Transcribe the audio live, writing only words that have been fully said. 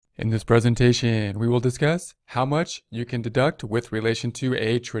In this presentation, we will discuss how much you can deduct with relation to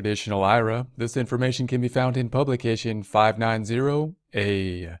a traditional IRA. This information can be found in Publication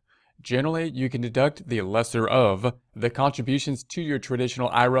 590A. Generally, you can deduct the lesser of the contributions to your traditional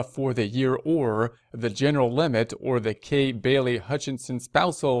IRA for the year or the general limit or the K. Bailey Hutchinson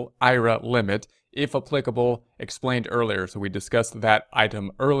spousal IRA limit, if applicable, explained earlier. So we discussed that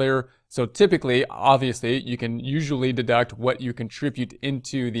item earlier. So typically, obviously, you can usually deduct what you contribute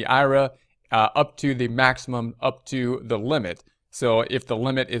into the IRA up to the maximum, up to the limit. So if the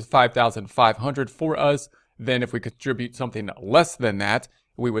limit is $5,500 for us, then if we contribute something less than that,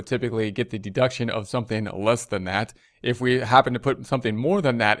 we would typically get the deduction of something less than that. If we happen to put something more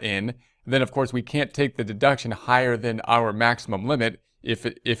than that in, then of course we can't take the deduction higher than our maximum limit. If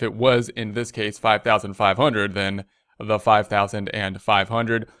it was, in this case, 5,500, then the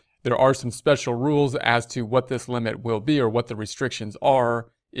 5,500. There are some special rules as to what this limit will be or what the restrictions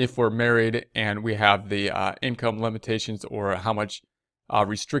are if we're married and we have the income limitations or how much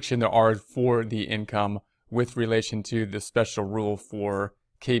restriction there are for the income with relation to the special rule for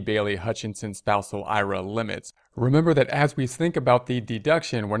K. Bailey Hutchinson spousal IRA limits. Remember that as we think about the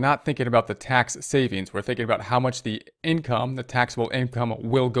deduction, we're not thinking about the tax savings. We're thinking about how much the income, the taxable income,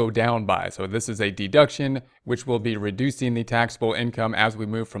 will go down by. So this is a deduction which will be reducing the taxable income as we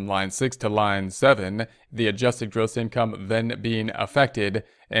move from line 6 to line 7, the adjusted gross income then being affected.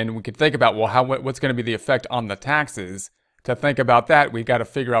 And we can think about, well, what's going to be the effect on the taxes? To think about that, we've got to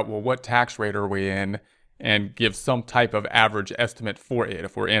figure out, well, what tax rate are we in? And give some type of average estimate for it.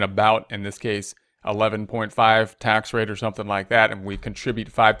 If we're in about, in this case, 11.5 tax rate or something like that, and we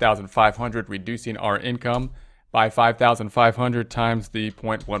contribute 5,500, reducing our income by 5,500 times the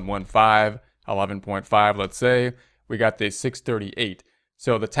 0.115, 11.5, let's say, we got the 638.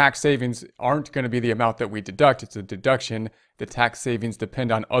 So the tax savings aren't going to be the amount that we deduct. It's a deduction. The tax savings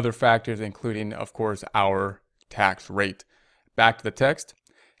depend on other factors, including, of course, our tax rate. Back to the text.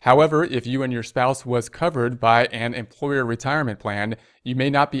 However, if you and your spouse was covered by an employer retirement plan, you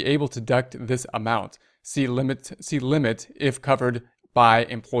may not be able to deduct this amount. See limit if covered by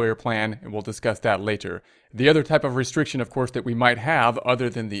employer plan, and we'll discuss that later. The other type of restriction, of course, that we might have,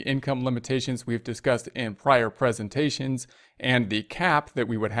 other than the income limitations we've discussed in prior presentations, and the cap that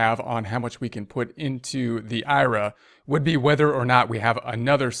we would have on how much we can put into the IRA, would be whether or not we have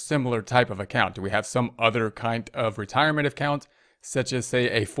another similar type of account. Do we have some other kind of retirement account, such as, say,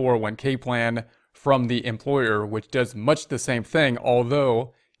 a 401k plan from the employer, which does much the same thing,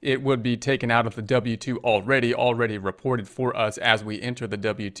 although it would be taken out of the W-2 already reported for us as we enter the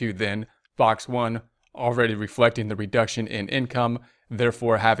W-2, then box 1 already reflecting the reduction in income,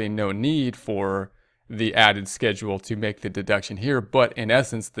 therefore having no need for the added schedule to make the deduction here. But in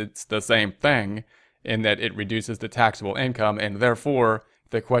essence, it's the same thing in that it reduces the taxable income, and therefore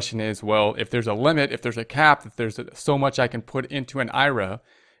the question is, well, if there's a limit, if there's a cap, if there's so much I can put into an IRA,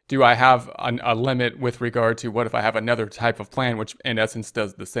 do I have a limit with regard to what if I have another type of plan, which in essence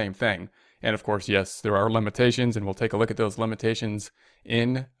does the same thing? And of course, yes, there are limitations, and we'll take a look at those limitations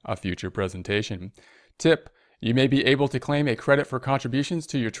in a future presentation. Tip: you may be able to claim a credit for contributions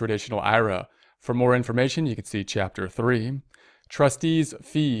to your traditional IRA. For more information, you can see Chapter 3. Trustees'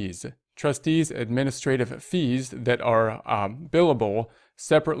 fees. Trustees' administrative fees that are billable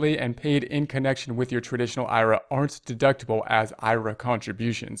separately and paid in connection with your traditional IRA aren't deductible as IRA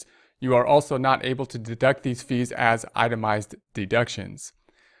contributions. You are also not able to deduct these fees as itemized deductions.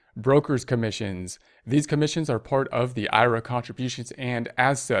 Brokers' commissions. These commissions are part of the IRA contributions and,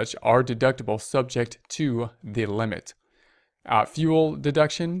 as such, are deductible subject to the limit. Fuel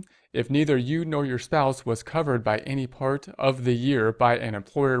deduction. If neither you nor your spouse was covered by any part of the year by an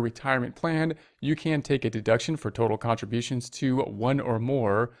employer retirement plan, you can take a deduction for total contributions to one or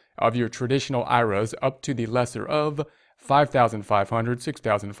more of your traditional IRAs up to the lesser of $5,500,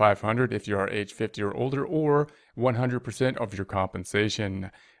 $6,500 if you are age 50 or older, or 100% of your compensation.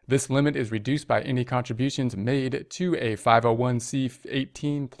 This limit is reduced by any contributions made to a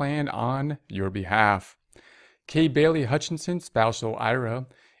 501c18 plan on your behalf. K. Bailey Hutchinson spousal IRA.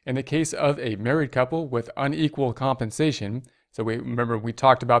 In the case of a married couple with unequal compensation, so we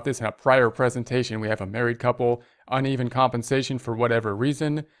talked about this in a prior presentation, we have a married couple, uneven compensation for whatever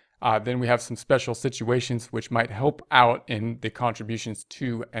reason, then we have some special situations which might help out in the contributions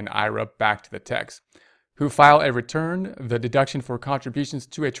to an IRA. Back to the text. Who file a return, the deduction for contributions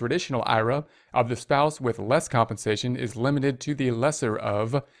to a traditional IRA of the spouse with less compensation is limited to the lesser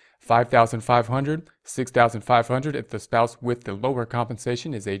of $5,500, $6,500 if the spouse with the lower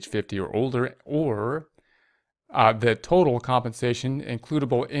compensation is age 50 or older, or the total compensation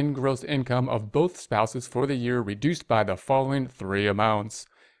includable in gross income of both spouses for the year reduced by the following three amounts.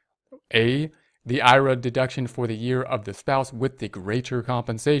 A, the IRA deduction for the year of the spouse with the greater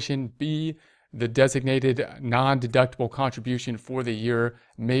compensation. B, the designated non-deductible contribution for the year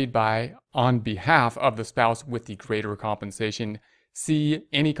made on behalf of the spouse with the greater compensation. C,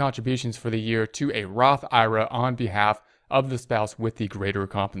 any contributions for the year to a Roth IRA on behalf of the spouse with the greater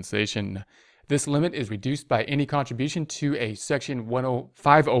compensation. This limit is reduced by any contribution to a Section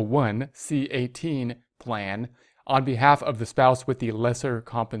 501(c)(18) plan on behalf of the spouse with the lesser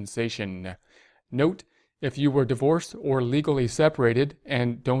compensation. Note, if you were divorced or legally separated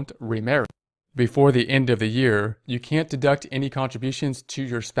and don't remarry before the end of the year, you can't deduct any contributions to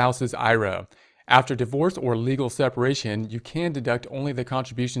your spouse's IRA. After divorce or legal separation, you can deduct only the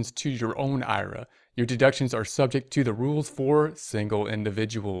contributions to your own IRA. Your deductions are subject to the rules for single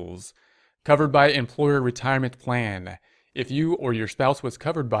individuals. Covered by employer retirement plan. If you or your spouse was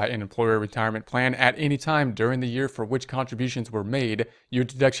covered by an employer retirement plan at any time during the year for which contributions were made, your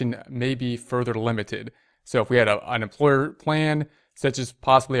deduction may be further limited. So if we had an employer plan, such as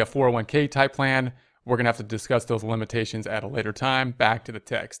possibly a 401k type plan, we're going to have to discuss those limitations at a later time. Back to the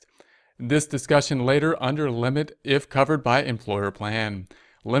text. This discussion later under limit if covered by employer plan.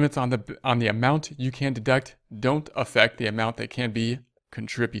 Limits on the amount you can deduct don't affect the amount that can be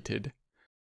contributed.